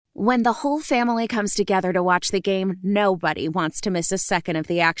When the whole family comes together to watch the game, nobody wants to miss a second of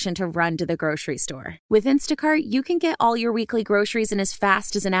the action to run to the grocery store. With Instacart, you can get all your weekly groceries in as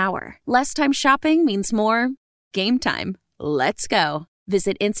fast as an hour. Less time shopping means more game time. Let's go.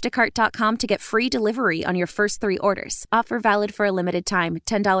 Visit instacart.com to get free delivery on your first 3 orders. Offer valid for a limited time.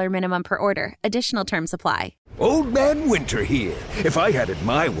 $10 minimum per order. Additional terms apply. Old Man Winter here. If I had it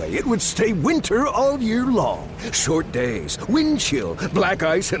my way, it would stay winter all year long. Short days, wind chill, black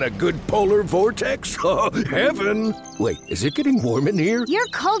ice, and a good polar vortex. Oh, heaven. Wait, is it getting warm in here? Your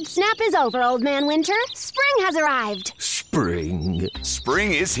cold snap is over, Old Man Winter. Spring has arrived. Spring.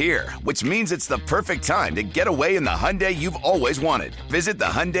 Spring is here, which means it's the perfect time to get away in the Hyundai you've always wanted. Visit the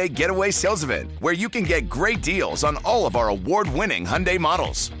Hyundai Getaway Sales Event, where you can get great deals on all of our award-winning Hyundai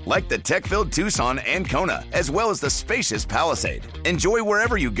models, like the tech-filled Tucson and Kona, as well as the spacious Palisade. Enjoy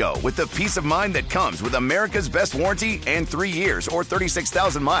wherever you go with the peace of mind that comes with America's best warranty and 3 years or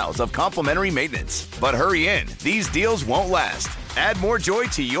 36,000 miles of complimentary maintenance. But hurry in, these deals won't last. Add more joy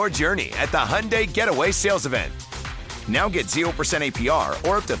to your journey at the Hyundai Getaway Sales Event. Now get 0% APR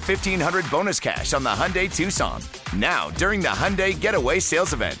or up to $1,500 bonus cash on the Hyundai Tucson. Now, during the Hyundai Getaway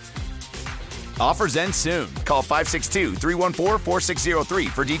Sales Event. Offers end soon. Call 562-314-4603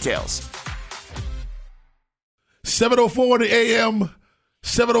 for details. 7:04 in the a.m.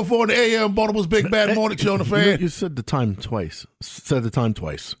 7:04 in the a.m. Baltimore's Big Bad Morning Show on the Fan. You said the time twice. Said the time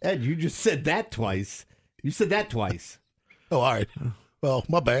twice. Ed, you just said that twice. You said that twice. Oh, all right. Well,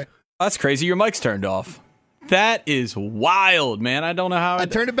 my bad. That's crazy. Your mic's turned off. That is wild, man. I don't know how I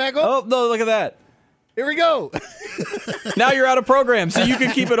turned it back on. Oh, no, look at that. Here we go. Now you're out of program, so you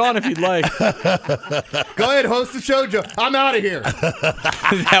can keep it on if you'd like. Go ahead, host the show, Joe. I'm out of here.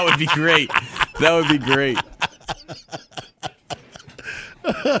 That would be great. That would be great.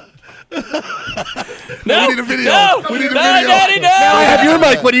 No, we need a video. No, we need a video. Daddy, no. Now I have your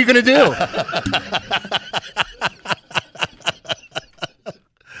mic. What are you going to do?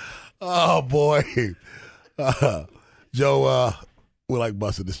 Oh, boy. Joe, we're like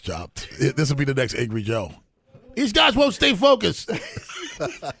busting this chopped. This will be the next Angry Joe. These guys won't stay focused.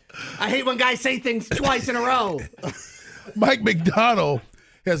 I hate when guys say things twice in a row. Mike MacDonald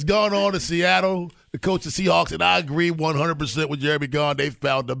has gone on to Seattle, the coach of Seahawks, and I agree 100% with Jeremy Gahn. They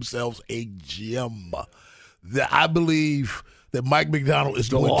found themselves a gem. I believe that Mike MacDonald is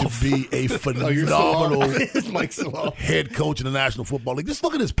going to be a phenomenal head coach in the National Football League. Just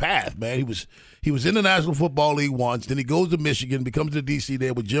look at his path, man. He was in the National Football League once, then he goes to Michigan, becomes the DC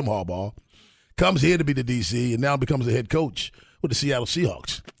there with Jim Harbaugh, comes here to be the DC, and now becomes the head coach with the Seattle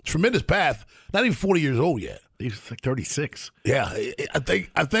Seahawks. Tremendous path. Not even 40 years old yet. He's like 36. Yeah, I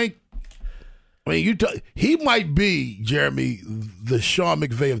mean, he might be, Jeremy, the Sean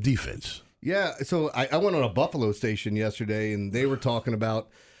McVay of defense. Yeah, so I went on a Buffalo station yesterday, and they were talking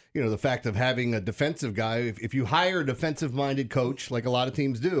about, the fact of having a defensive guy. If you hire a defensive-minded coach, like a lot of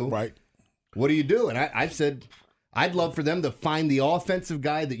teams do, right? What do you do? And I've said I'd love for them to find the offensive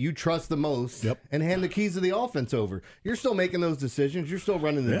guy that you trust the most and hand the keys of the offense over. You're still making those decisions. You're still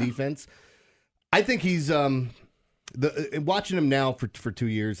running the defense. I think he's watching him now for 2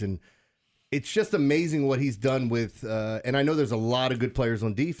 years, and it's just amazing what he's done with, and I know there's a lot of good players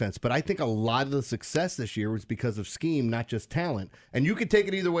on defense, but I think a lot of the success this year was because of scheme, not just talent. And you could take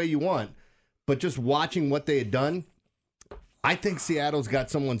it either way you want, but just watching what they had done, I think Seattle's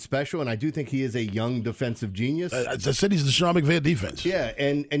got someone special, and I do think he is a young defensive genius. I said he's the Sean McVay of defense. Yeah,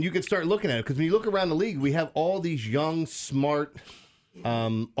 and you can start looking at it, because when you look around the league, we have all these young, smart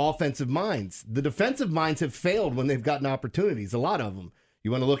offensive minds. The defensive minds have failed when they've gotten opportunities, a lot of them. You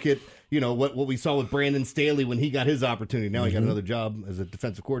want to look at, what we saw with Brandon Staley when he got his opportunity. Now he got another job as a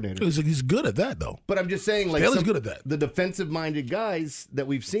defensive coordinator. He's good at that, though. But I'm just saying, Staley's good at that. The defensive-minded guys that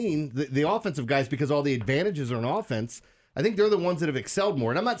we've seen, the offensive guys, because all the advantages are on offense, I think they're the ones that have excelled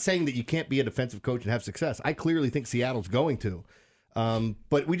more. And I'm not saying that you can't be a defensive coach and have success. I clearly think Seattle's going to.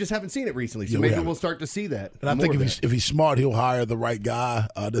 But we just haven't seen it recently, so maybe we'll start to see that. And I think if he's smart, he'll hire the right guy.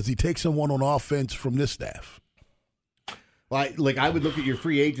 Does he take someone on offense from this staff? Well, I would look at your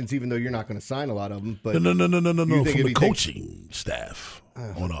free agents, even though you're not going to sign a lot of them. But No. From the coaching staff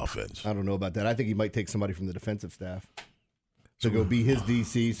on offense. I don't know about that. I think he might take somebody from the defensive staff to go be his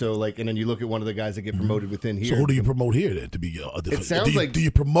DC. So, and then you look at one of the guys that get promoted within here. So who do you promote here then to be a defense? It sounds like, do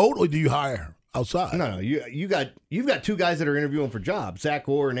you promote or do you hire outside? No. You've got two guys that are interviewing for jobs, Zach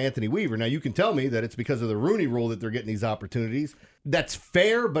Orr and Anthony Weaver. Now you can tell me that it's because of the Rooney Rule that they're getting these opportunities. That's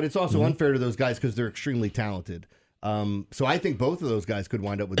fair, but it's also unfair to those guys because they're extremely talented. So I think both of those guys could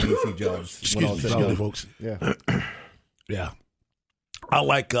wind up with DC jobs. Excuse me, folks. Yeah. Yeah. I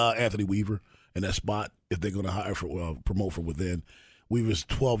like Anthony Weaver in that spot if they're going to hire for promote from within. Weaver's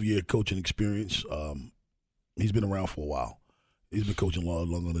 12-year coaching experience. He's been around for a while. He's been coaching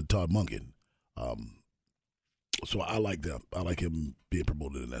longer than Todd Monken. So I like them. I like him being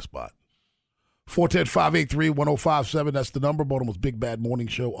promoted in that spot. 410-583-1057. That's the number. Baltimore's Big Bad Morning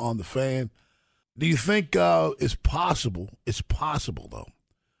Show on the Fan. Do you think it's possible? It's possible though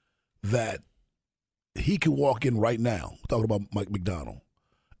that he could walk in right now, talking about Mike MacDonald,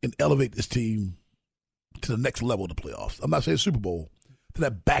 and elevate this team to the next level of the playoffs? I'm not saying Super Bowl, to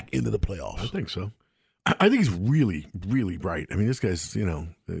that back end of the playoffs. I think so. I think he's really, really bright. I mean, this guy's,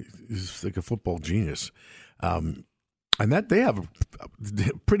 he's like a football genius. And that they have a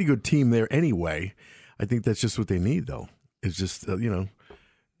pretty good team there anyway. I think that's just what they need, though. It's just,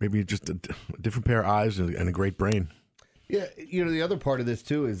 maybe just a different pair of eyes and a great brain. Yeah, the other part of this,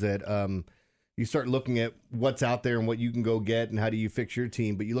 too, is that you start looking at what's out there and what you can go get and how do you fix your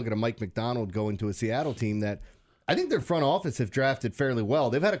team. But you look at a Mike MacDonald going to a Seattle team that I think their front office have drafted fairly well.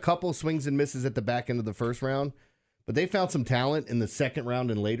 They've had a couple swings and misses at the back end of the first round, but they found some talent in the second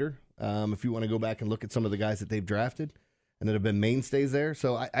round and later. If you want to go back and look at some of the guys that they've drafted and that have been mainstays there.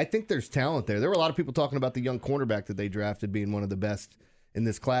 So I think there's talent there. There were a lot of people talking about the young cornerback that they drafted being one of the best in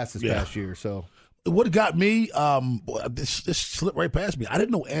this class this past year. So what got me, this slipped right past me. I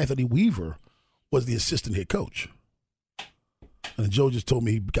didn't know Anthony Weaver was the assistant head coach. And Joe just told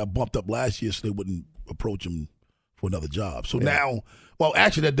me he got bumped up last year so they wouldn't approach him for another job. So now, well,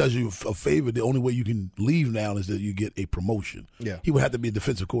 actually that does you a favor. The only way you can leave now is that you get a promotion. Yeah. He would have to be a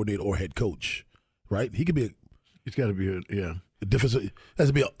defensive coordinator or head coach, right? He could be he's got to be a defensive, has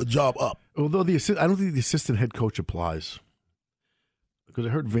to be a job up. Although I don't think the assistant head coach applies. Because I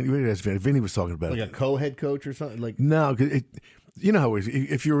heard Vinny was talking about like a co-head coach or something? No, you know how it is.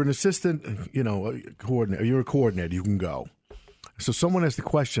 If you're an assistant, coordinator, you're a coordinator, you can go. So someone asked the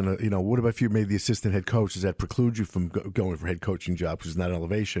question, what about if you made the assistant head coach? Does that preclude you from going for head coaching job because it's not an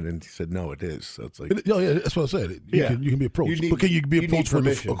elevation? And he said, no, it is. So it's like, that's what I said. You can be approached. But can you be approached from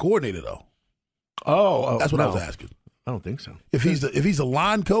a coordinator though? Oh, that's what I was asking. I don't think so. If he's a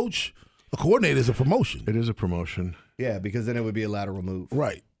line coach, a coordinator is a promotion. It is a promotion. Yeah, because then it would be a lateral move.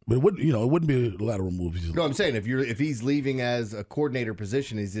 Right. But it wouldn't be a lateral move. No, I'm saying if he's leaving as a coordinator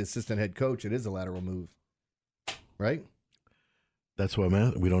position, he's the assistant head coach, it is a lateral move. Right? That's what I'm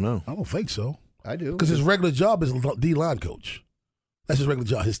at. We don't know. I don't think so. I do. Because his regular job is D-line coach. That's his regular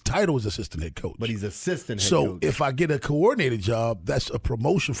job. His title is assistant head coach. But he's assistant head coach. So if I get a coordinated job, that's a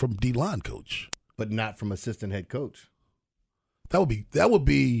promotion from D-line coach. But not from assistant head coach. That would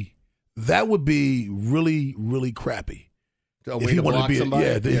be really, really crappy. If he wanted to be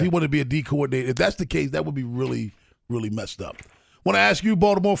if he wanted to be a D coordinator. If that's the case, that would be really, really messed up. Want to ask you,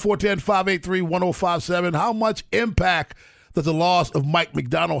 Baltimore, 410-583-1057, how much impact does the loss of Mike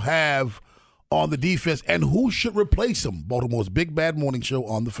MacDonald have on the defense, and who should replace him? Baltimore's Big Bad Morning Show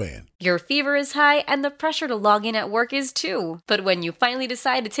on the Fan. Your fever is high, and the pressure to log in at work is too. But when you finally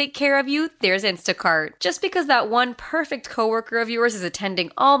decide to take care of you, there's Instacart. Just because that one perfect coworker of yours is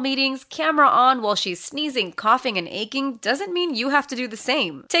attending all meetings, camera on while she's sneezing, coughing, and aching, doesn't mean you have to do the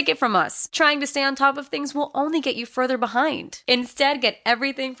same. Take it from us. Trying to stay on top of things will only get you further behind. Instead, get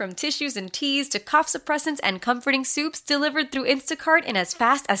everything from tissues and teas to cough suppressants and comforting soups delivered through Instacart in as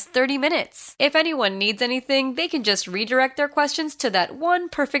fast as 30 minutes. If anyone needs anything, they can just redirect their questions to that one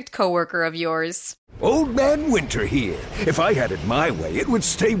perfect coworker of yours. Old Man Winter here. If I had it my way, it would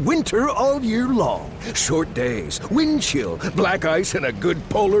stay winter all year long. Short days, wind chill, black ice, and a good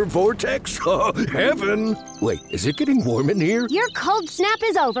polar vortex. Oh, heaven. Wait, is it getting warm in here? Your cold snap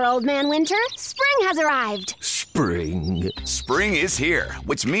is over, Old Man Winter. Spring has arrived. Spring. Spring is here,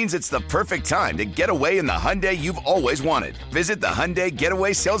 which means it's the perfect time to get away in the Hyundai you've always wanted. Visit the Hyundai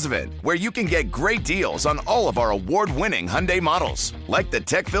Getaway Sales Event, where you can get great deals on all of our award-winning Hyundai models, like the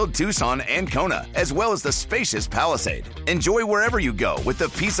tech-filled Tucson and Kona, as well as the spacious Palisade. Enjoy wherever you go with the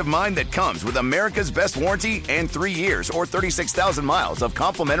peace of mind that comes with America's best warranty and 3 years or 36,000 miles of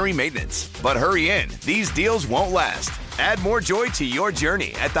complimentary maintenance. But hurry in, these deals won't last. Add more joy to your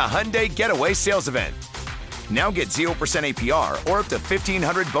journey at the Hyundai Getaway Sales Event. Now get 0% APR or up to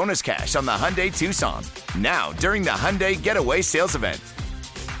 $1,500 bonus cash on the Hyundai Tucson. Now, during the Hyundai Getaway Sales Event.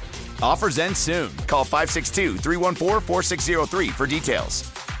 Offers end soon. Call 562-314-4603 for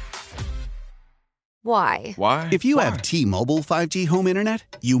details. Why? Why? If you have T-Mobile 5G home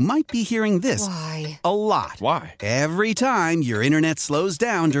internet, you might be hearing this Why? a lot. Why? Every time your internet slows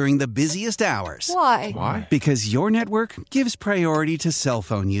down during the busiest hours. Why? Why? Because your network gives priority to cell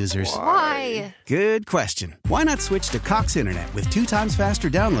phone users. Why? Good question. Why not switch to Cox Internet with 2 times faster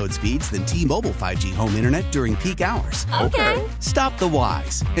download speeds than T-Mobile 5G home internet during peak hours? Okay. Stop the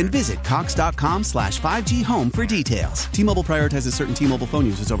whys and visit cox.com/5G home for details. T-Mobile prioritizes certain T-Mobile phone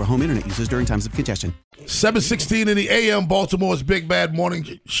users over home internet users during times of congestion. 7:16 in the a.m. Baltimore's Big Bad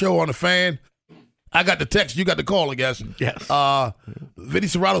Morning Show on the Fan. I got the text. You got the call, I guess. Yes. Vinny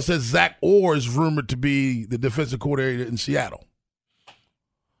Serrato says Zach Orr is rumored to be the defensive coordinator in Seattle.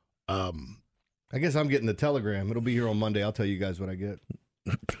 I guess I'm getting the telegram. It'll be here on Monday. I'll tell you guys what I get.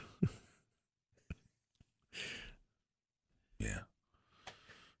 Yeah.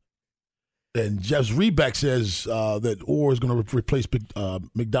 And Jeff Reback says that Orr is going to replace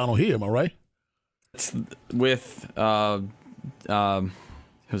McDonald here. Am I right? It's with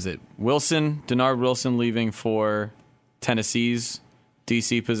who's it? Wilson, Denard Wilson leaving for Tennessee's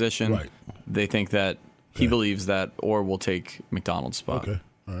DC position. Right. They think that he believes that Orr will take McDonald's spot. Okay.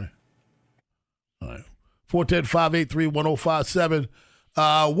 All right. 410-583-1057.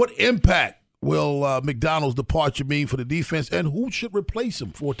 What impact will McDonald's departure mean for the defense, and who should replace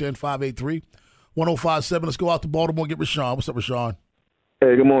him? 410-583-1057. Let's go out to Baltimore and get Rashawn. What's up, Rashawn?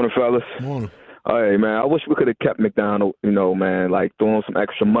 Hey, good morning, fellas. Good morning. Hey, man, I wish we could have kept McDonald, man, like throwing some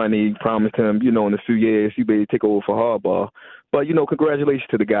extra money, promised him, in a few years he'd be able to take over for Harbaugh. But, congratulations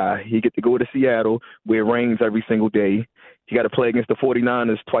to the guy. He get to go to Seattle where it rains every single day. He got to play against the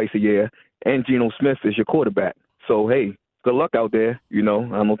 49ers twice a year, and Geno Smith is your quarterback. So, hey, good luck out there. I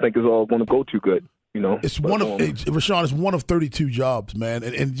don't think it's all going to go too good. It's Rashawn, it's one of 32 jobs, man.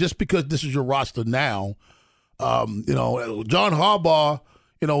 And just because this is your roster now, John Harbaugh,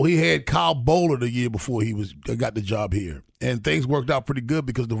 he had Kyle Bowler the year before he got the job here. And things worked out pretty good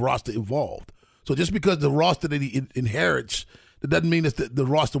because the roster evolved. So just because the roster that he inherits, that doesn't mean that the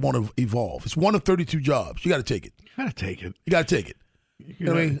roster won't evolve. It's one of 32 jobs. You got to take it. You got to take it. You got to take it.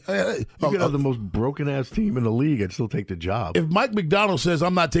 You could have the most broken-ass team in the league and still take the job. If Mike MacDonald says,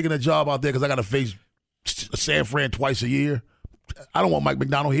 I'm not taking a job out there because I got to face San Fran twice a year, I don't want Mike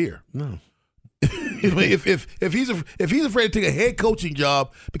MacDonald here. No. If he's afraid to take a head coaching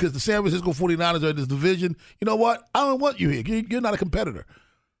job because the San Francisco 49ers are in this division, you know what? I don't want you here. You're not a competitor.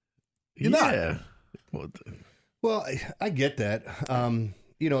 You're not. Well, I get that.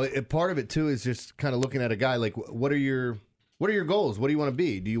 Part of it too is just kind of looking at a guy like, what are your goals? What do you want to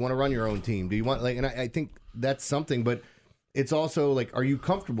be? Do you want to run your own team? Do you want and I think that's something, but it's also like, are you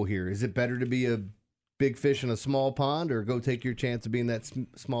comfortable here? Is it better to be a big fish in a small pond or go take your chance of being that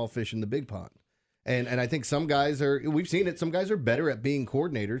small fish in the big pond? And I think some guys we've seen it, some guys are better at being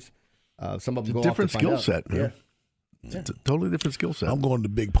coordinators. Some of them go different skill set, man. Yeah. It's a totally different skill set. I'm going to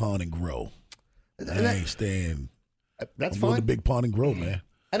big pond and grow. I ain't staying. That's I'm fine. going to big pond and grow, man.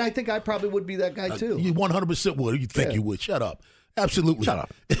 And I think I probably would be that guy too. You 100% would. You think you would. Shut up. Absolutely. Shut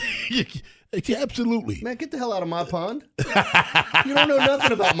up. Absolutely. Man, get the hell out of my pond. You don't know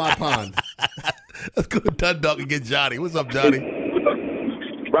nothing about my pond. Let's go to Dundalk and get Johnny. What's up, Johnny?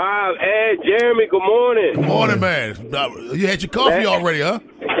 Rob, Ed, Jeremy, good morning. Good morning, man. You had your coffee already, huh?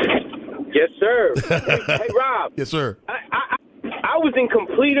 Yes, sir. Hey, Rob. Yes, sir. I was in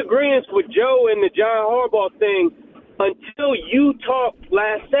complete agreement with Joe and the John Harbaugh thing until you talked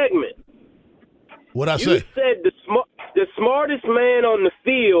last segment. What'd I say? You said the smartest man on the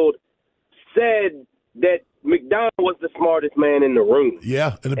field said that McDonald was the smartest man in the room.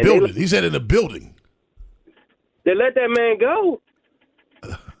 Yeah, in the building. He said in the building. They let that man go.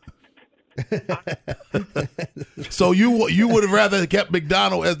 So you would have rather kept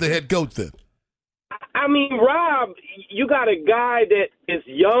McDonald as the head coach then? I mean, Rob, you got a guy that is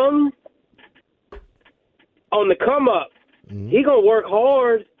young, on the come up. He gonna work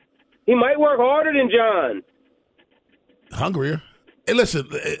hard. He might work harder than John. Hungrier. Hey, listen,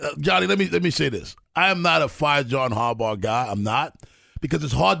 Johnny. Let me say this. I am not a fire John Harbaugh guy. I'm not, because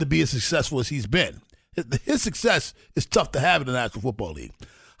it's hard to be as successful as he's been. His success is tough to have in the National Football League.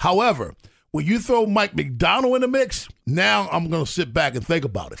 However, when you throw Mike MacDonald in the mix, now I'm going to sit back and think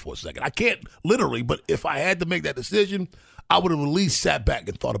about it for a second. I can't literally, but if I had to make that decision, I would have at least sat back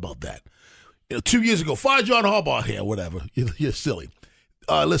and thought about that. 2 years ago, fire John Harbaugh here, whatever. You're silly.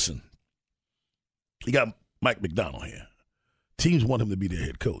 Listen, you got Mike MacDonald here. Teams want him to be their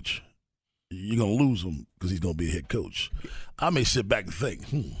head coach. You're going to lose him because he's going to be a head coach. I may sit back and think,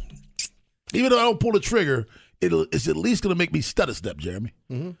 even though I don't pull the trigger, it's at least going to make me stutter step, Jeremy.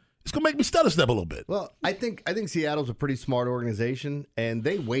 Mm-hmm. It's going to make me stutter step a little bit. Well, I think Seattle's a pretty smart organization, and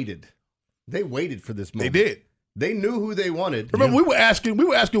they waited. They waited for this moment. They did. They knew who they wanted. Remember, we were asking,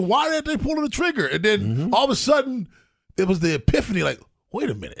 why didn't they pull the trigger? And then all of a sudden, it was the epiphany. Like, wait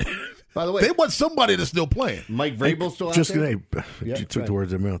a minute. By the way, they want somebody that's still playing. Mike Vrabel's still out there? You took the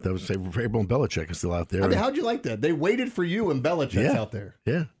words out of my mouth. That would say Vrabel and Belichick is still out there. I mean, how'd you like that? They waited for you and Belichick's out there.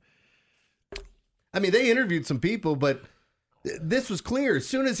 Yeah. I mean, they interviewed some people, but this was clear. As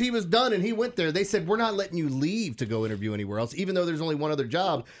soon as he was done and he went there, they said, we're not letting you leave to go interview anywhere else, even though there's only one other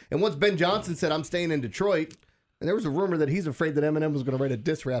job. And once Ben Johnson said, I'm staying in Detroit, and there was a rumor that he's afraid that Eminem was going to write a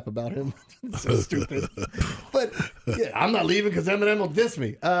diss rap about him. So stupid. But yeah, I'm not leaving because Eminem will diss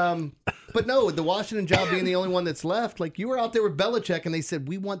me. But no, the Washington job being the only one that's left, like you were out there with Belichick and they said,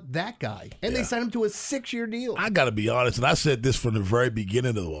 we want that guy. And they signed him to a 6-year deal. I got to be honest, and I said this from the very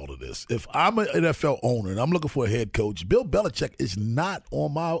beginning of all of this. If I'm an NFL owner and I'm looking for a head coach, Bill Belichick is not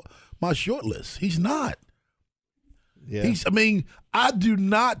on my short list. He's not. Yeah. I do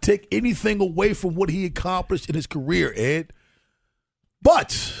not take anything away from what he accomplished in his career, Ed.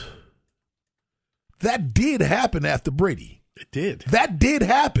 But that did happen after Brady. It did. That did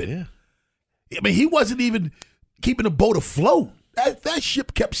happen. Yeah. I mean, he wasn't even keeping the boat afloat. That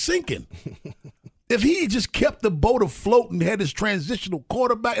ship kept sinking. If he just kept the boat afloat and had his transitional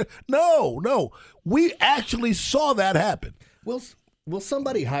quarterback, no. We actually saw that happen. Will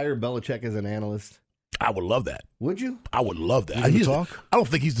somebody hire Belichick as an analyst? I would love that. Would you? I would love that. I don't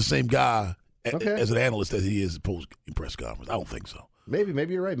think he's the same guy as an analyst as he is post press conference. I don't think so.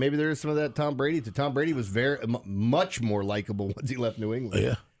 Maybe you're right. Maybe there is some of that Tom Brady. Tom Brady was much more likable once he left New England.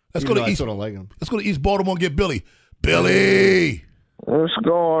 Yeah. Let's go to East. I don't like him. Let's go to East Baltimore and get Billy. Billy, what's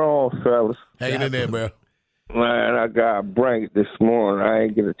going on, fellas? Hanging in there, bro. Man, I got to bring it this morning. I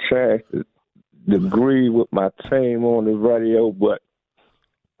ain't get a chance to agree with my team on the radio, but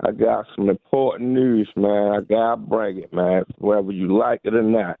I got some important news, man. I got to bring it, man, whether you like it or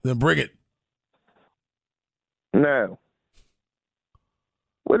not. Then bring it. Now,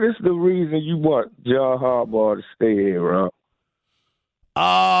 what is the reason you want John Harbaugh to stay here, Rob?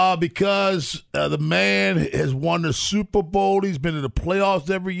 Because the man has won the Super Bowl. He's been in the playoffs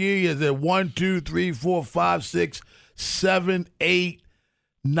every year. He has had 1, 2, 3, 4, 5, 6, 7, 8,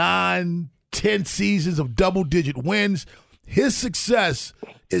 9, 10 seasons of double-digit wins. His success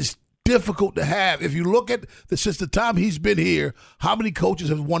is difficult to have. If you look at since the time he's been here, how many coaches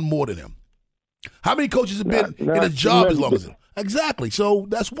have won more than him? How many coaches have been in a job as long as him? Exactly. So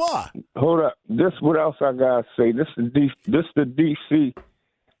that's why. Hold up. This what else I gotta say. This the DC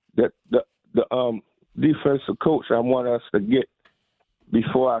that the defensive coach I want us to get.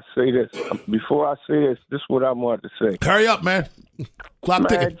 Before I say this, this is what I want to say. Hurry up, man. Clock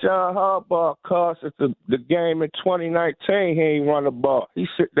ticking. John Harbaugh cost us the game in 2019. He ain't run the ball. He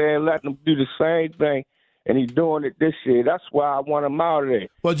sit there and let them do the same thing, and he's doing it this year. That's why I want him out of there.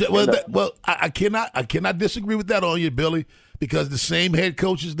 Well, I cannot disagree with that on you, Billy, because the same head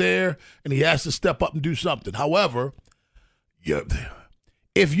coach is there, and he has to step up and do something. However, I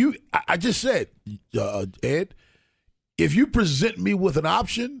just said, Ed, if you present me with an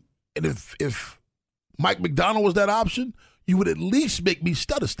option, and if Mike MacDonald was that option, you would at least make me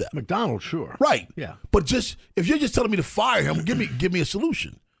stutter step. MacDonald, sure. Right. Yeah. But if you're just telling me to fire him, give me a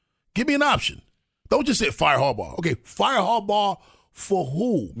solution. Give me an option. Don't just say fire Harbaugh. Okay, fire Harbaugh for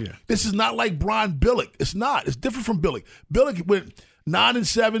who? Yeah. This is not like Brian Billick. It's not. It's different from Billick. Billick went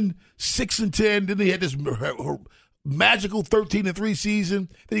 9-7, 6-10. Then he had this magical 13-3 season.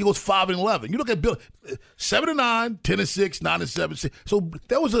 Then he goes 5-11. You look at Billick, 7-9, 10-6, 9-7. So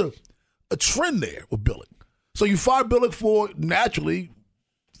there was a trend there with Billick. So you fire Billick for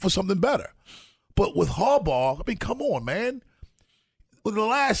something better. But with Harbaugh, I mean, come on, man. With the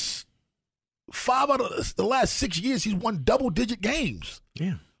last 5 out of the last 6 years, he's won double-digit games.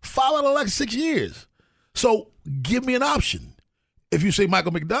 Yeah. 5 out of the last 6 years. So give me an option. If you say Mike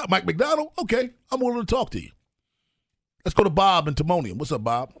MacDonald, okay, I'm willing to talk to you. Let's go to Bob in Timonium. What's up,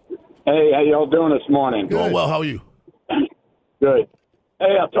 Bob? Hey, how y'all doing this morning? Doing well. How are you? Good.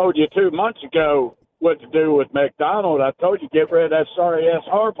 Hey, I told you 2 months ago what to do with MacDonald. I told you get rid of that sorry-ass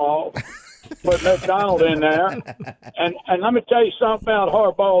Harbaugh. Put MacDonald in there. And let me tell you something about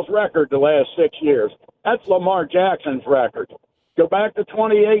Harbaugh's record the last 6 years. That's Lamar Jackson's record. Go back to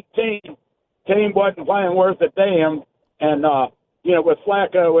 2018. Team wasn't playing worth a damn. And, with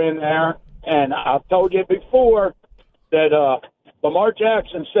Flacco in there. And I've told you before that Lamar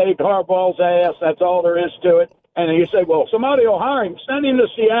Jackson saved Harbaugh's ass. That's all there is to it. And you say, well, somebody will hire him. Send him to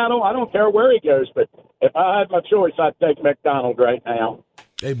Seattle. I don't care where he goes. But if I had my choice, I'd take MacDonald right now.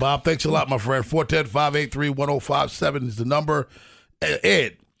 Hey, Bob, thanks a lot, my friend. 410-583-1057 is the number.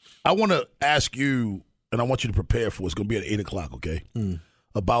 Ed, I want to ask you, and I want you to prepare for what's going to be at 8 o'clock, okay?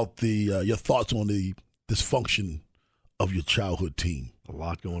 about the your thoughts on the dysfunction of your childhood team. A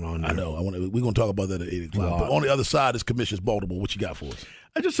lot going on there. I know. We're going to talk about that at 8 o'clock. But on the other side is Commissioners Baltimore. What you got for us?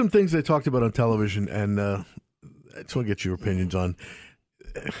 Just some things they talked about on television, and I just want to get your opinions on.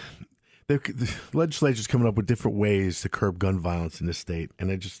 The legislature's coming up with different ways to curb gun violence in this state,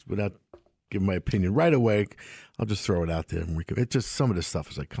 and I just, without giving my opinion right away, I'll just throw it out there. Some of this stuff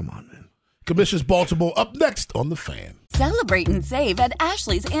is like, come on, man. Commissioners Baltimore up next on The Fan. Celebrate and save at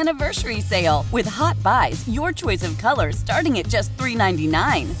Ashley's Anniversary Sale. With Hot Buys, your choice of colors starting at just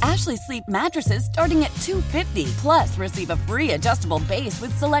 $3.99. Ashley Sleep mattresses starting at $2.50. Plus, receive a free adjustable base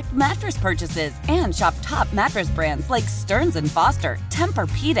with select mattress purchases. And shop top mattress brands like Stearns & Foster,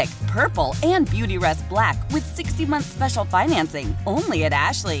 Tempur-Pedic, Purple, and Beautyrest Black with 60-month special financing. Only at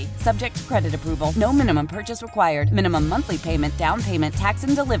Ashley. Subject to credit approval. No minimum purchase required. Minimum monthly payment, down payment, tax,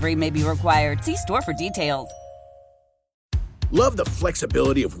 and delivery may be required. See store for details. Love the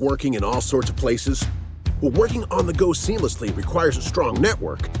flexibility of working in all sorts of places? Well, working on the go seamlessly requires a strong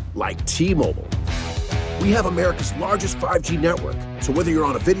network like T-Mobile. We have America's largest 5G network, so whether you're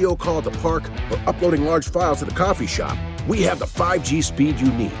on a video call at the park or uploading large files at a coffee shop, we have the 5G speed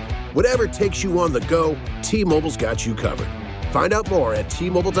you need. Whatever takes you on the go, T-Mobile's got you covered. Find out more at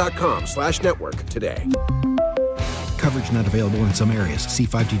T-Mobile.com/network today. Coverage not available in some areas. See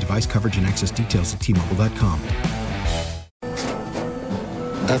 5G device coverage and access details at T-Mobile.com.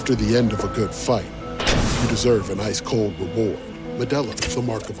 After the end of a good fight, you deserve an ice-cold reward. Modelo is the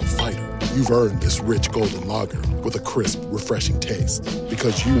mark of a fighter. You've earned this rich golden lager with a crisp, refreshing taste.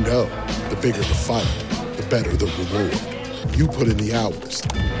 Because you know, the bigger the fight, the better the reward. You put in the hours,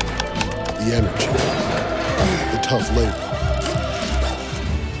 the energy, the tough labor.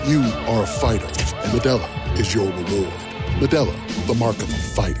 You are a fighter, and Modelo is your reward. Modelo, the mark of a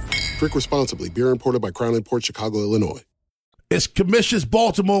fighter. Drink responsibly. Beer imported by Crown Imports, Chicago, Illinois. It's Commissioners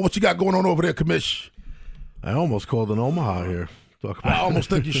Baltimore. What you got going on over there, Commish? I almost called an Omaha here. I almost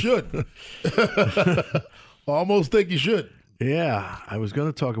think you should. Almost think you should. Yeah, I was going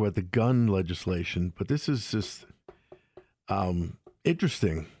to talk about the gun legislation, but this is just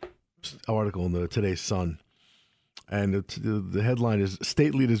interesting article in today's Sun. And the headline is,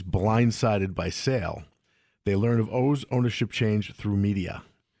 State Leaders Blindsided by Sale. They learn of O's ownership change through media.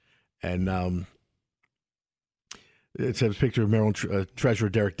 And it says a picture of Maryland Treasurer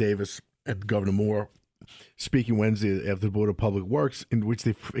Derek Davis and Governor Moore speaking Wednesday after the Board of Public Works, in which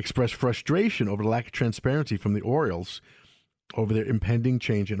they expressed frustration over the lack of transparency from the Orioles over their impending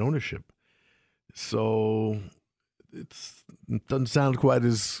change in ownership. So it doesn't sound quite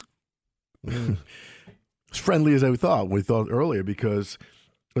as friendly as I thought. We thought earlier, because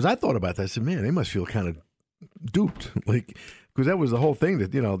as I thought about that, I said, man, they must feel kind of duped, like, because that was the whole thing,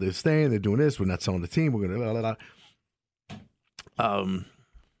 that, you know, they're staying, they're doing this, we're not selling the team, we're going to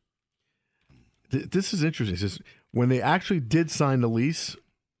this is interesting. It says, when they actually did sign the lease,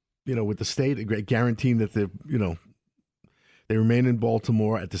 you know, with the state, guaranteeing that they remain in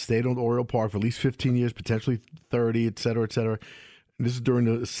Baltimore at the state-owned Oriole Park for at least 15 years, potentially 30, et cetera, et cetera. And this is during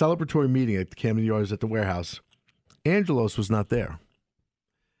the celebratory meeting at the Camden Yards at the warehouse. Angelos was not there.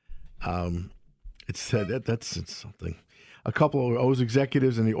 It said it's something. A couple of O's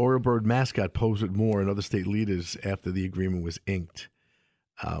executives and the Oriole Bird mascot posed with Moore and other state leaders after the agreement was inked.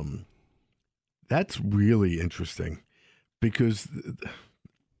 That's really interesting, because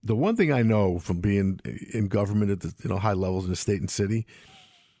the one thing I know from being in government at the high levels in the state and city,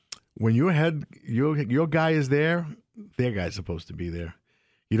 when your guy is there, their guy's supposed to be there.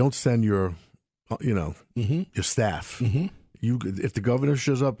 You don't send your your staff. Mm-hmm. If the governor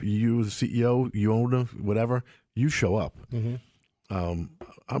shows up, you, the CEO, you own him, whatever, you show up. Mm-hmm.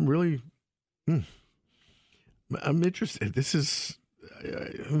 I'm really, I'm interested. This is.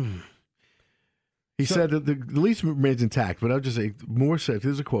 He said that the lease remains intact, but I'll just say, Moore said,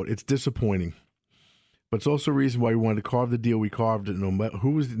 here's a quote, "It's disappointing, but it's also a reason why we wanted to carve the deal we carved. No matter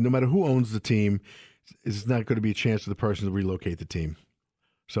who owns the team, it's not going to be a chance for the person to relocate the team."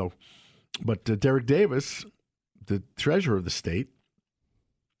 So, but Derek Davis, the treasurer of the state,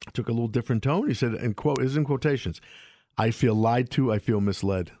 took a little different tone. He said, and quote, this is in quotations, "I feel lied to, I feel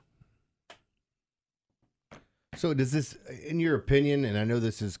misled." So does this, in your opinion, and I know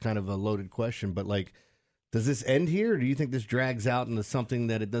this is kind of a loaded question, but like, does this end here? Or do you think this drags out into something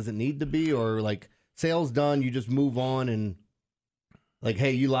that it doesn't need to be? Or like, sale's done, you just move on and like,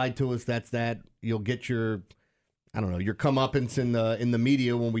 hey, you lied to us, that's that. You'll get your, I don't know, your comeuppance in the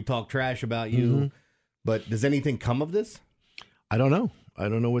media when we talk trash about you. Mm-hmm. But does anything come of this? I don't know. I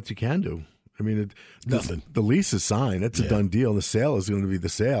don't know what you can do. I mean, nothing. The lease is signed. That's a done deal. The sale is going to be the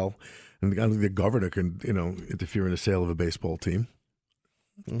sale. And I don't think the governor can, interfere in the sale of a baseball team.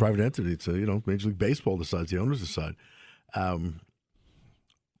 private entity. It's Major League Baseball decides, the owners decide.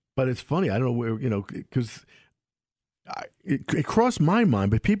 But it's funny. I don't know where, because it crossed my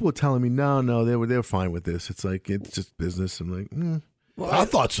mind, but people were telling me, no, they're fine with this. It's like, it's just business. I'm like, Well, I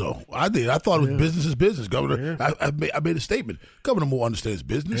thought so. I did. I thought it was business is business. Governor, I made a statement. Governor Moore understands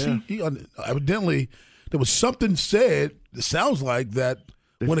business. Yeah. He evidently, there was something said, it sounds like, that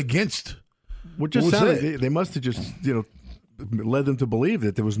went against what just sounded, they must have just, led them to believe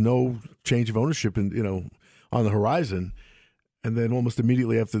that there was no change of ownership on the horizon. And then almost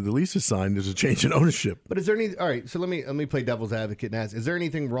immediately after the lease is signed, there's a change in ownership. But is there any? All right, so let me play devil's advocate and ask: is there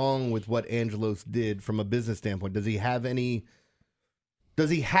anything wrong with what Angelos did from a business standpoint? Does he have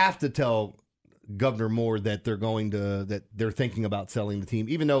to tell Governor Moore that they're thinking about selling the team?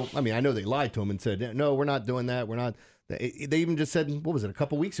 Even though, I know they lied to him and said, no, we're not doing that. We're not. They even just said, what was it, a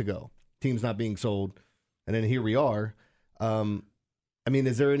couple weeks ago? Team's not being sold, and then here we are.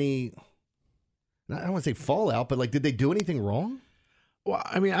 Is there any? I don't want to say fallout, but did they do anything wrong? Well,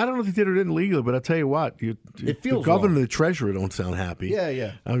 I don't know if they did or didn't legally, but I'll tell you what, it feels the governor wrong. and the treasurer don't sound happy.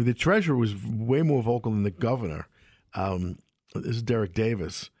 Yeah. The treasurer was way more vocal than the governor. This is Derek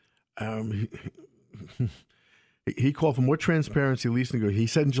Davis. He called for more transparency, lease negotiation. He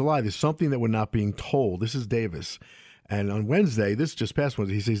said in July, there's something that we're not being told. This is Davis. And on Wednesday, this just past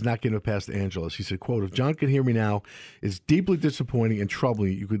Wednesday, he says he's not getting it past Angelos. He said, quote, if John can hear me now, it's deeply disappointing and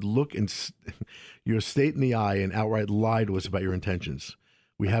troubling. You could look your state in the eye and outright lie to us about your intentions.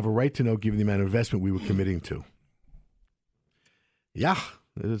 We have a right to know given the amount of investment we were committing to. Yeah,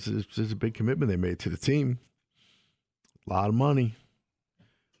 it's a big commitment they made to the team. A lot of money.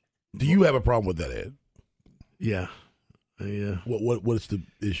 Do you have a problem with that, Ed? Yeah. What is the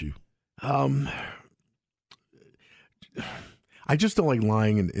issue? I just don't like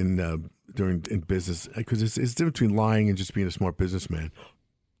lying in business because it's different between lying and just being a smart businessman.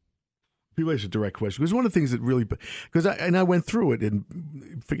 People ask a direct question because one of the things that really I went through it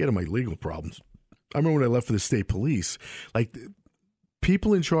and forget my legal problems. I remember when I left for the state police,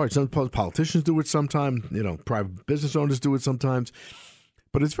 people in charge. Some politicians do it sometimes. Private business owners do it sometimes.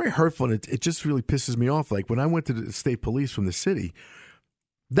 But it's very hurtful, and it just really pisses me off. Like when I went to the state police from the city.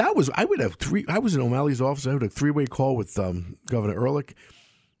 I was in O'Malley's office. I had a 3-way call with Governor Ehrlich.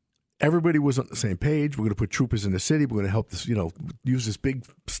 Everybody was on the same page. We're going to put troopers in the city. We're going to help this, use this big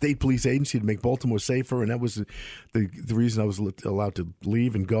state police agency to make Baltimore safer. And that was the reason I was allowed to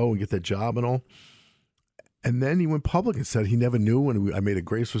leave and go and get that job and all. And then he went public and said he never knew, and I made a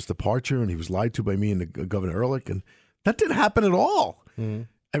graceless departure, and he was lied to by me and Governor Ehrlich, and that didn't happen at all. Mm-hmm.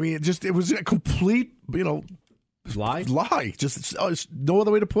 It was a complete, lie. Just no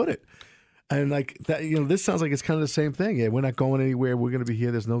other way to put it. And this sounds like it's kind of the same thing. Yeah, we're not going anywhere. We're going to be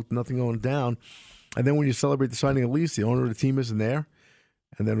here. There's nothing going down. And then when you celebrate the signing of the lease, the owner of the team isn't there.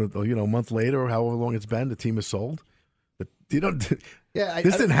 And then a month later, or however long it's been, the team is sold. But this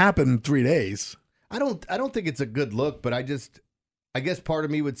didn't happen in 3 days. I don't think it's a good look. But I guess part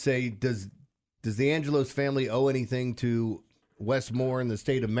of me would say, does the Angelos family owe anything to Westmore and the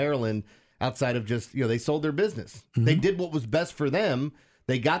state of Maryland? Outside of just, they sold their business. Mm-hmm. They did what was best for them.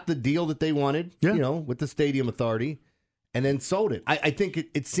 They got the deal that they wanted, with the stadium authority, and then sold it. I think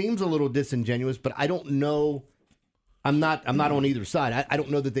it seems a little disingenuous, but I don't know. I'm not on either side. I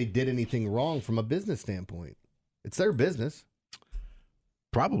don't know that they did anything wrong from a business standpoint. It's their business.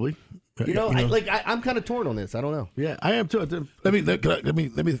 Probably. I'm kind of torn on this. I don't know. Yeah, I am too. Let me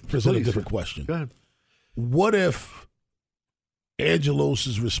present a different question. Go ahead. What if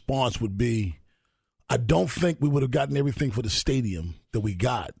Angelos's response would be, I don't think we would have gotten everything for the stadium that we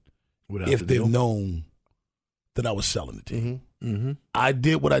got if they'd known that I was selling the team. Mm-hmm. Mm-hmm. I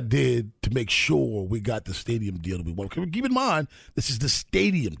did what I did to make sure we got the stadium deal that we wanted. Keep in mind, this is the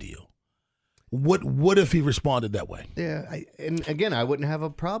stadium deal. What if he responded that way? Yeah, and again, I wouldn't have a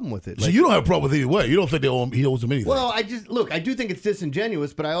problem with it. So you don't have a problem with either way. You don't think he owes them anything? Well, I do think it's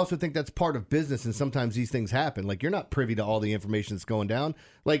disingenuous, but I also think that's part of business, and sometimes these things happen. You're not privy to all the information that's going down.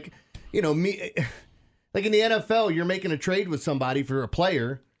 In the NFL, you're making a trade with somebody for a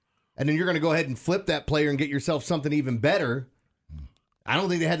player, and then you're going to go ahead and flip that player and get yourself something even better. I don't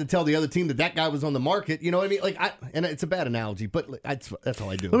think they had to tell the other team that guy was on the market. You know what I mean? And it's a bad analogy, but that's all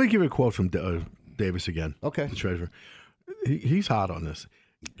I do. Let me give you a quote from Davis again. Okay. The treasurer. He's hot on this.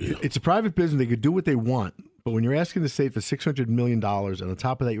 It's a private business. They could do what they want. But when you're asking the state for $600 million, and on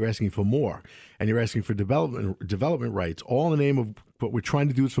top of that, you're asking for more, and you're asking for development rights, all in the name of what we're trying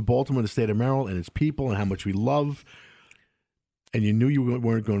to do is for Baltimore and the state of Maryland and its people and how much we love, and you knew you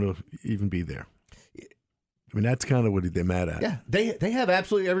weren't going to even be there. That's kind of what they're mad at. Yeah, they have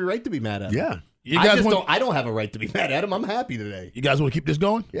absolutely every right to be mad at. Yeah. I don't have a right to be mad at him. I'm happy today. You guys want to keep this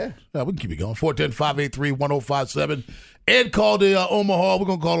going? Yeah. We can keep it going. 410-583-1057. Ed called Omaha. We're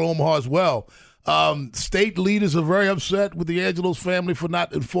going to call it Omaha as well. State leaders are very upset with the Angelos family for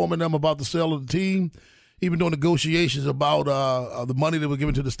not informing them about the sale of the team, even during negotiations about the money that was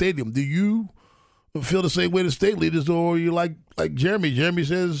given to the stadium. Do you feel the same way the state leaders, or are you like Jeremy? Jeremy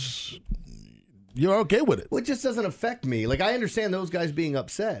says you're okay with it. Well, it just doesn't affect me. Like, I understand those guys being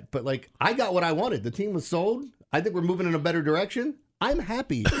upset, but, like, I got what I wanted. The team was sold. I think we're moving in a better direction. I'm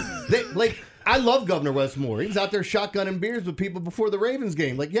happy. I love Governor Westmore. He was out there shotgunning beers with people before the Ravens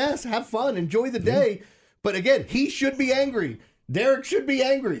game. Like, yes, have fun. Enjoy the day. But, again, he should be angry. Derek should be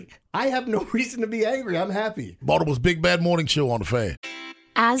angry. I have no reason to be angry. I'm happy. Baltimore's Big Bad Morning Show on the Fan.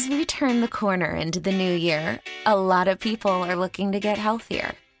 As we turn the corner into the new year, a lot of people are looking to get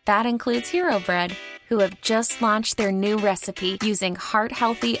healthier. That includes Hero Bread, who have just launched their new recipe using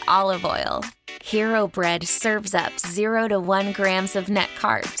heart-healthy olive oil. Hero Bread serves up 0 to 1 grams of net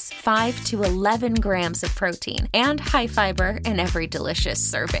carbs, 5 to 11 grams of protein, and high fiber in every delicious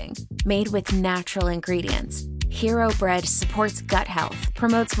serving. Made with natural ingredients, Hero Bread supports gut health,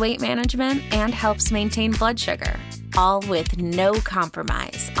 promotes weight management, and helps maintain blood sugar. All with no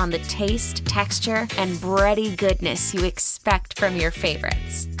compromise on the taste, texture, and bready goodness you expect from your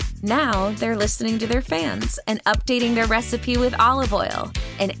favorites. Now they're listening to their fans and updating their recipe with olive oil,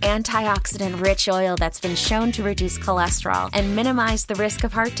 an antioxidant-rich oil that's been shown to reduce cholesterol and minimize the risk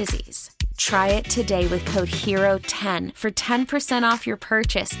of heart disease. Try it today with code HERO10 for 10% off your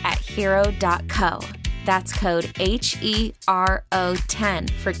purchase at hero.co. That's code HERO10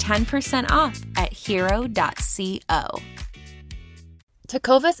 for 10% off at hero.co.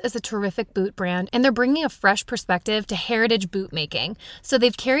 Tecovas is a terrific boot brand, and they're bringing a fresh perspective to heritage boot making. So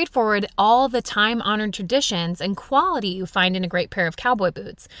they've carried forward all the time-honored traditions and quality you find in a great pair of cowboy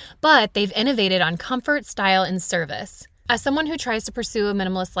boots, but they've innovated on comfort, style, and service. As someone who tries to pursue a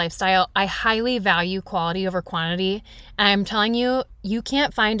minimalist lifestyle, I highly value quality over quantity, and I'm telling you, you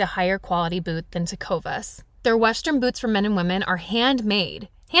can't find a higher quality boot than Tecovas. Their Western boots for men and women are handmade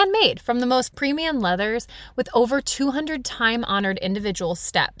from the most premium leathers with over 200 time-honored individual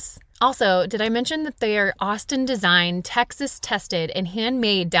steps. Also, did I mention that they are Austin-designed, Texas-tested, and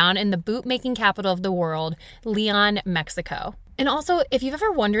handmade down in the boot-making capital of the world, Leon, Mexico. And also, if you've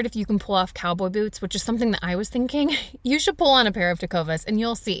ever wondered if you can pull off cowboy boots, which is something that I was thinking, you should pull on a pair of Tecovas and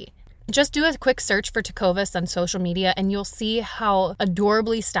you'll see. Just do a quick search for Tecovas on social media and you'll see how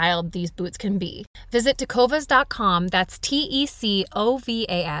adorably styled these boots can be. Visit tecovas.com, that's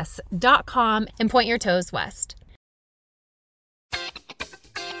TECOVAS.com, and point your toes west.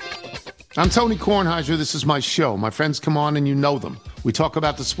 I'm Tony Kornheiser. This is my show. My friends come on and you know them. We talk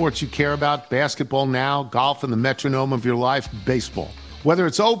about the sports you care about, basketball now, golf, and the metronome of your life, baseball. Whether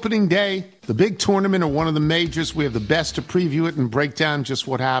it's opening day, the big tournament, or one of the majors, we have the best to preview it and break down just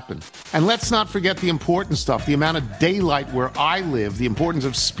what happened. And let's not forget the important stuff, the amount of daylight where I live, the importance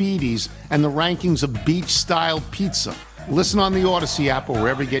of speedies, and the rankings of beach-style pizza. Listen on the Odyssey app or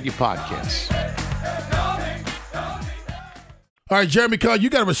wherever you get your podcasts. All right, Jeremy Carr,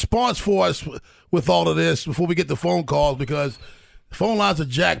 you got a response for us with all of this before we get the phone calls, because the phone lines are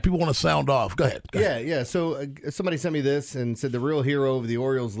jacked. People want to sound off. Go ahead. Yeah. So somebody sent me this and said the real hero of the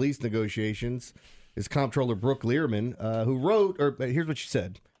Orioles lease negotiations is comptroller Brooke Learman, who wrote, or here's what she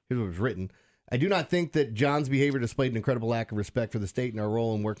said. Here's what was written. I do not think that John's behavior displayed an incredible lack of respect for the state and our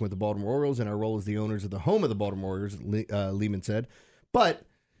role in working with the Baltimore Orioles and our role as the owners of the home of the Baltimore Orioles, Learman said. But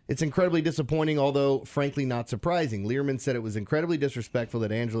it's incredibly disappointing, although frankly not surprising. Learman said it was incredibly disrespectful that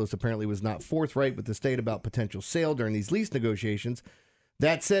Angelos apparently was not forthright with the state about potential sale during these lease negotiations.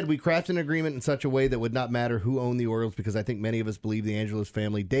 That said, we crafted an agreement in such a way that would not matter who owned the Orioles, because I think many of us believe the Angelos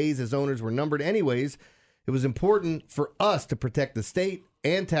family days as owners were numbered anyways. It was important for us to protect the state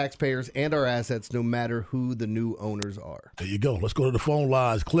and taxpayers and our assets no matter who the new owners are. There you go. Let's go to the phone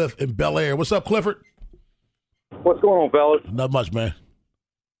lines. Cliff in Bel Air. What's up, Clifford? What's going on, fellas? Not much, man.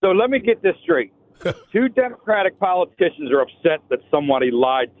 So let me get this straight. 2 Democratic politicians are upset that somebody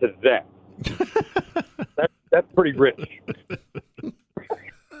lied to them. That's pretty rich.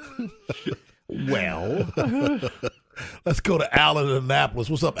 Well, let's go to Alan in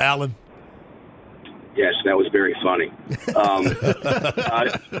Annapolis. What's up, Alan? Yes, that was very funny.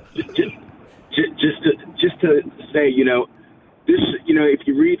 Just to say, this, if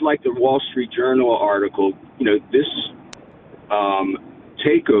you read like the Wall Street Journal article, this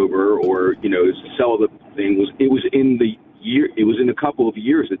takeover or sell of the thing was in a couple of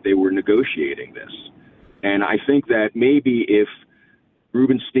years that they were negotiating this, and I think that maybe if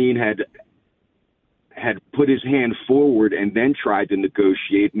Rubenstein had put his hand forward and then tried to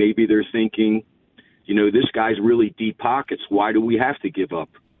negotiate, maybe they're thinking this guy's really deep pockets. Why do we have to give up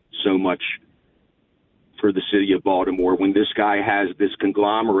so much for the city of Baltimore when this guy has this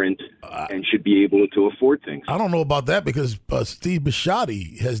conglomerate and should be able to afford things? I don't know about that because Steve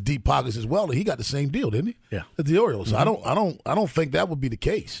Bisciotti has deep pockets as well, and he got the same deal, didn't he? Yeah, at the Orioles. So I don't think that would be the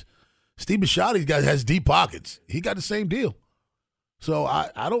case. Steve Bisciotti has deep pockets. He got the same deal. So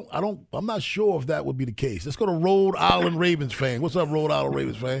I'm not sure if that would be the case. Let's go to Rhode Island Ravens fan. What's up, Rhode Island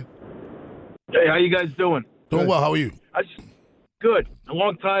Ravens fan? Hey, how you guys doing? Doing well. How are you? Good. A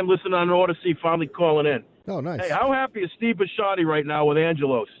long time listening on Odyssey, finally calling in. Oh, nice. Hey, how happy is Steve Bisciotti right now with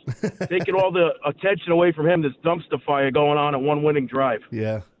Angelos? Taking all the attention away from him, this dumpster fire going on at one winning drive.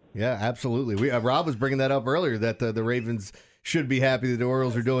 Yeah, absolutely. Rob was bringing that up earlier, that the Ravens should be happy that the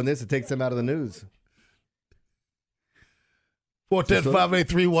Orioles are doing this. It takes them out of the news.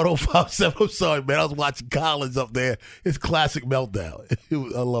 410-583-1057. I'm sorry, man. I was watching Collins up there. His classic meltdown.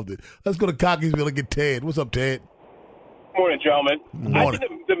 I loved it. Let's go to Cockeysville and get Ted. What's up, Ted? Morning, gentlemen. Morning. I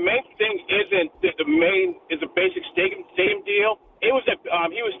think the main thing isn't that is a basic stadium deal. It was that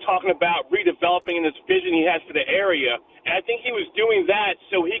he was talking about redeveloping in this vision he has for the area, and I think he was doing that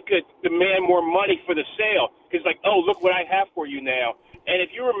so he could demand more money for the sale. Because oh, look what I have for you now. And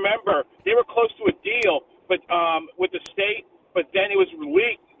if you remember, they were close to a deal, but with the state. But then it was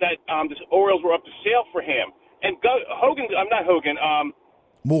leaked that the Orioles were up to sale for him. And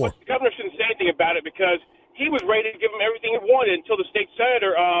Moore. The governor shouldn't say anything about it because he was ready to give him everything he wanted until the state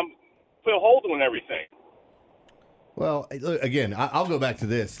senator put a hold on everything. Well, again, I'll go back to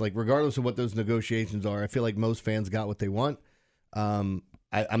this. Regardless of what those negotiations are, I feel like most fans got what they want. I'm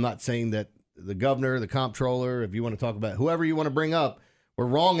not saying that the governor, the comptroller, if you want to talk about whoever you want to bring up, were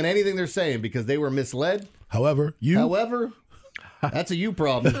wrong in anything they're saying because they were misled. However, that's a you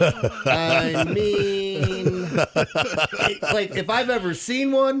problem. I mean, if I've ever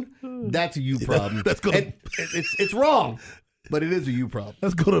seen one, that's a you problem. It's wrong, but it is a you problem.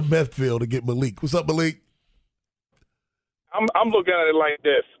 Let's go to Methville to get Malik. What's up, Malik? I'm looking at it like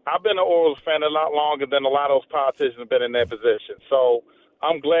this. I've been an Orioles fan a lot longer than a lot of those politicians have been in that position. So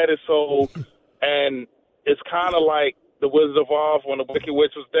I'm glad it's sold, and it's kind of like the Wizard of Oz when the Wicked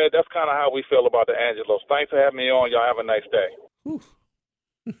Witch was dead. That's kind of how we feel about the Angelos. Thanks for having me on. Y'all have a nice day.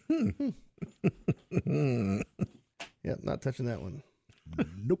 Yeah, not touching that one.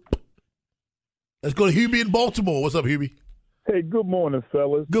 Nope. Let's go to Hubie in Baltimore. What's up, Hubie? Hey, good morning,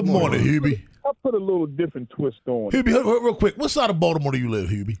 fellas. Good morning, Hubie. I put a little different twist on. Hubie, real quick, what side of Baltimore do you live,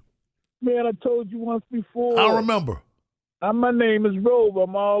 Hubie? Man, I told you once before. I remember. My name is Rover.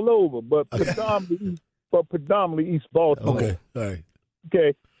 I'm all over, but predominantly East Baltimore. Okay, all right.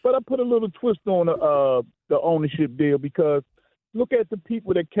 Okay, but I put a little twist on the ownership deal because look at the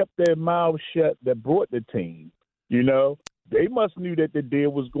people that kept their mouths shut that brought the team. They must knew that the deal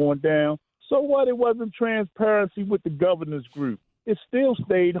was going down. So what? It wasn't transparency with the governor's group. It still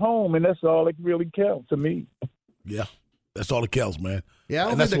stayed home, and that's all that really counts to me. Yeah, that's all that counts, man. Yeah, I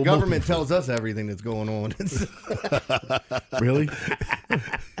don't think the government tells us everything that's going on. Really?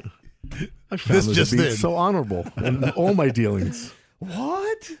 I found this to be so honorable in all my dealings.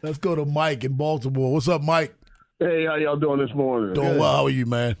 What? Let's go to Mike in Baltimore. What's up, Mike? Hey, how y'all doing this morning? Doing well. How are you,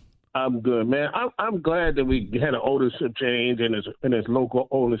 man? I'm good, man. I'm glad that we had an ownership change and it's local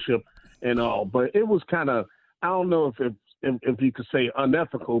ownership and all, but it was kind of, I don't know if you could say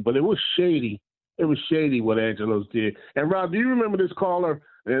unethical, but it was shady. It was shady what Angelos did. And Rob, do you remember this caller?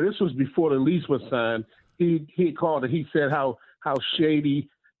 And this was before the lease was signed. He called and he said how shady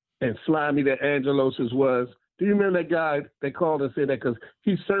and slimy that Angelos was. Do you remember that guy? They called and said that because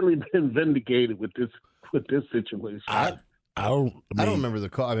he's certainly been vindicated with this situation. I don't remember the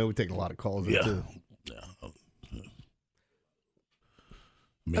call. I mean, we're taking a lot of calls. Yeah. Too.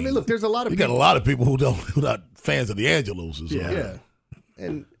 I mean, look, there's a lot of you people. got a lot of people who are not fans of the Angelos. Yeah.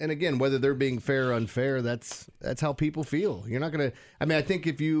 And again, whether they're being fair or unfair, that's how people feel. You're not gonna. I mean, I think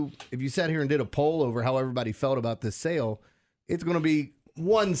if you sat here and did a poll over how everybody felt about this sale, it's going to be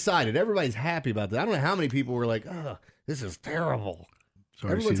one-sided. Everybody's happy about that. I don't know how many people were like, "Oh, this is terrible."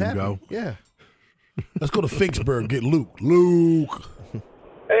 Sorry Everyone's to see them happy. go. Yeah. Let's go to Finksburg. Get Luke. Luke.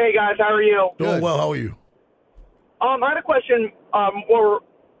 Hey guys, how are you? Doing well. How are you? I had a question more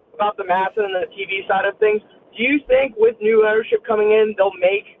about the Masson and the TV side of things. Do you think with new ownership coming in, they'll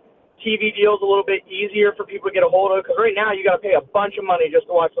make TV deals a little bit easier for people to get a hold of? Because right now you got to pay a bunch of money just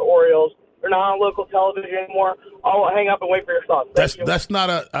to watch the Orioles. They're not on local television anymore. I'll hang up and wait for your thoughts. That's not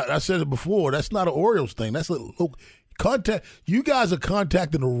I said it before. That's not an Orioles thing. That's contact. You guys are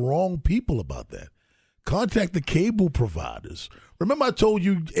contacting the wrong people about that. Contact the cable providers. Remember I told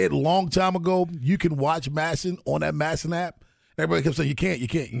you a long time ago you can watch Masson on that Masson app? Everybody kept saying you can't.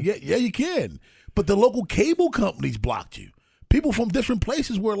 Yeah, you can. But the local cable companies blocked you. People from different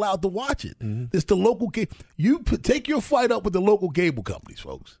places were allowed to watch it. Mm-hmm. It's the local cable. Take your fight up with the local cable companies,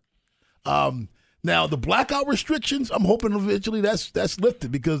 folks. Now, the blackout restrictions, I'm hoping eventually that's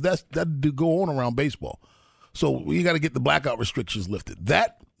lifted because that do go on around baseball. So we got to get the blackout restrictions lifted.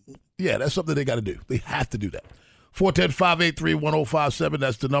 That's something they got to do. They have to do that. 410-583-1057.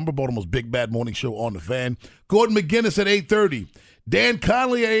 That's the number. Baltimore's Big Bad Morning Show on the Fan. Gordon McGinnis at 8:30. Dan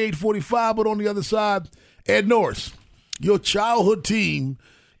Conley at 8:45. But on the other side, Ed Norris, your childhood team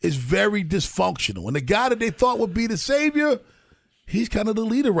is very dysfunctional. And the guy that they thought would be the savior, he's kind of the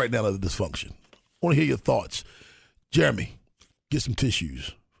leader right now of the dysfunction. I want to hear your thoughts. Jeremy, get some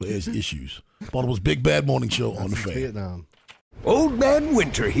tissues for his issues. Baltimore's Big Bad Morning Show on the Fan. Vietnam. Old Man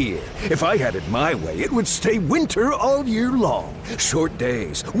Winter here. If I had it my way, it would stay winter all year long. Short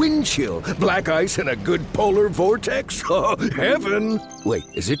days, wind chill, black ice, and a good polar vortex. Oh, heaven. Wait,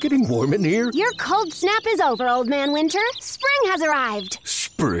 is it getting warm in here? Your cold snap is over, Old Man Winter. Spring has arrived.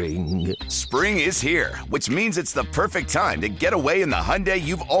 Spring. Spring is here, which means it's the perfect time to get away in the Hyundai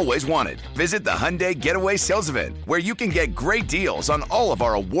you've always wanted. Visit the Hyundai Getaway Sales Event, where you can get great deals on all of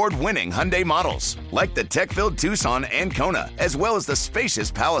our award-winning Hyundai models, like the tech-filled Tucson and Kona, as well as the spacious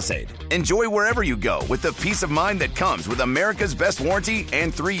Palisade. Enjoy wherever you go with the peace of mind that comes with America's best warranty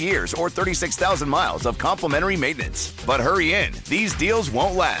and 3 years or 36,000 miles of complimentary maintenance. But hurry in, these deals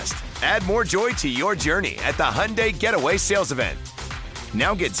won't last. Add more joy to your journey at the Hyundai Getaway Sales Event.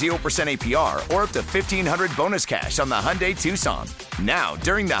 Now get 0% APR or up to $1,500 bonus cash on the Hyundai Tucson. Now,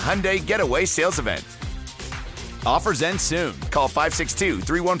 during the Hyundai Getaway Sales Event. Offers end soon. Call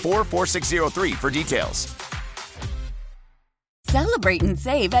 562-314-4603 for details. Celebrate and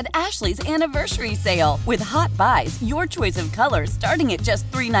save at Ashley's Anniversary Sale. With Hot Buys, your choice of colors starting at just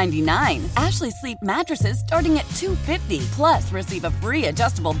 $3.99. Ashley Sleep mattresses starting at $2.50. Plus, receive a free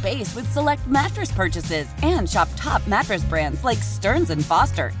adjustable base with select mattress purchases. And shop top mattress brands like Stearns &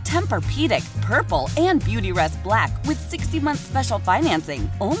 Foster, Tempur-Pedic, Purple, and Beautyrest Black with 60-month special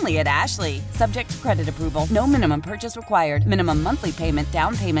financing. Only at Ashley. Subject to credit approval. No minimum purchase required. Minimum monthly payment,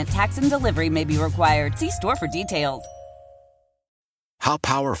 down payment, tax, and delivery may be required. See store for details. How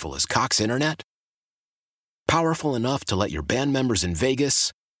powerful is Cox Internet? Powerful enough to let your band members in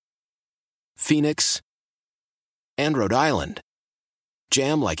Vegas, Phoenix, and Rhode Island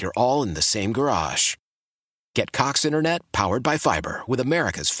jam like you're all in the same garage. Get Cox Internet powered by fiber with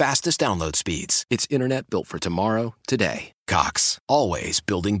America's fastest download speeds. It's internet built for tomorrow, today. Cox, always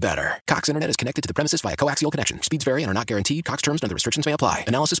building better. Cox Internet is connected to the premises via coaxial connection. Speeds vary and are not guaranteed. Cox terms and other restrictions may apply.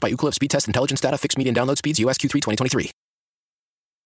 Analysis by Ookla of Speed Test Intelligence Data. Fixed median download speeds. US Q3 2023.